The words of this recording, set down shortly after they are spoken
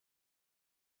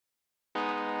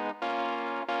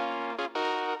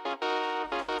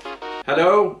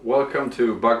Hello, welcome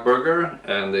to Bug Burger,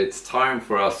 and it's time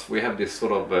for us. We have this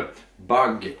sort of a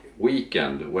bug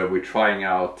weekend where we're trying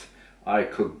out I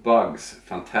Cook Bugs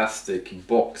fantastic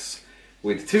box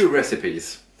with 2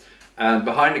 recipes. And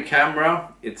behind the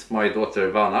camera, it's my daughter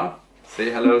Vanna.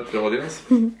 Say hello to the audience.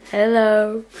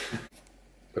 Hello.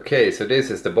 Okay, so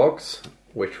this is the box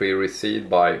which we received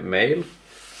by mail.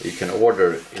 You can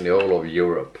order in the whole of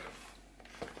Europe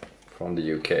from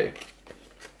the UK.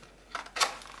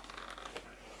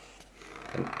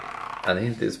 And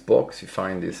in this box you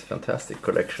find this fantastic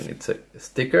collection. It's a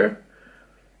sticker.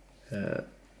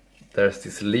 There's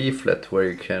this leaflet where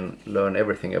you can learn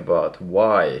everything about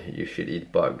why you should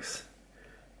eat bugs.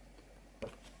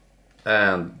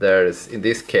 And there's, in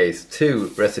this case,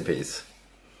 2 recipes.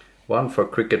 One for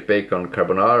cricket bacon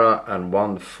carbonara and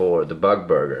one for the bug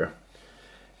burger.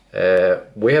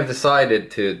 We have decided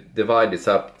to divide this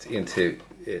up into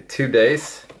 2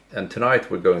 days, and tonight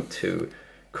we're going to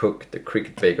cook the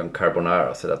cricket bacon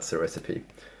carbonara, so that's the recipe.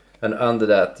 And under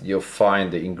that you'll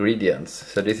find the ingredients.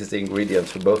 So this is the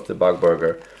ingredients for both the bug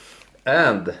burger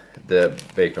and the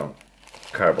bacon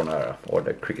carbonara, or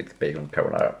the cricket bacon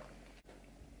carbonara.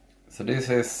 So this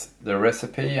is the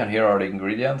recipe, and here are the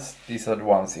ingredients. These are the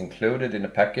ones included in the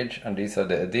package, and these are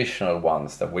the additional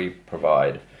ones that we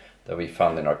provide, that we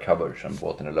found in our cupboards and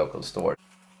bought in a local store.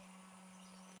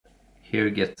 Here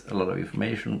you get a lot of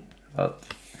information about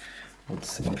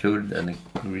what's included and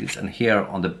ingredients, and here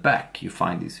on the back you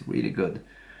find these really good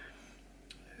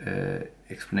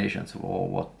explanations of all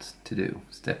what to do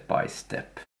step by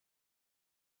step.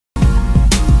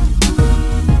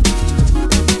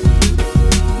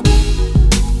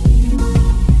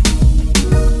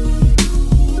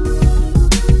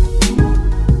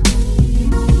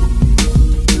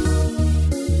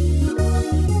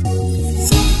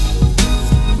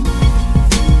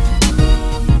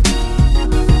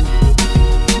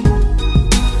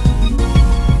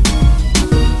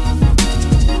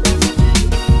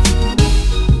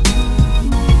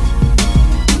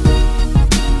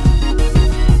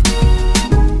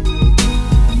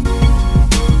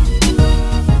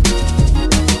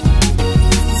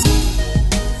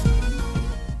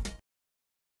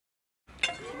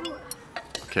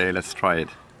 Okay, let's try it.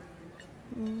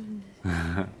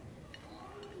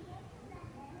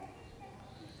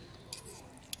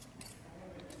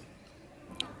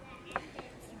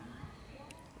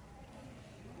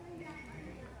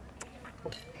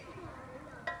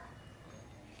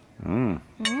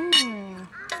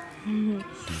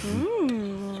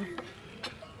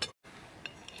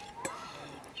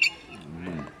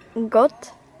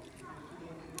 Gott.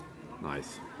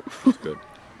 Nice. It's good.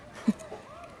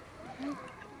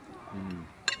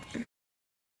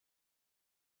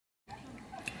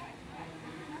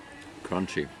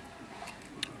 Crunchy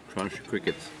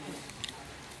crickets.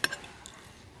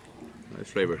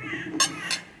 Nice flavor.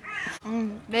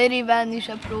 Very vanish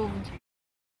approved.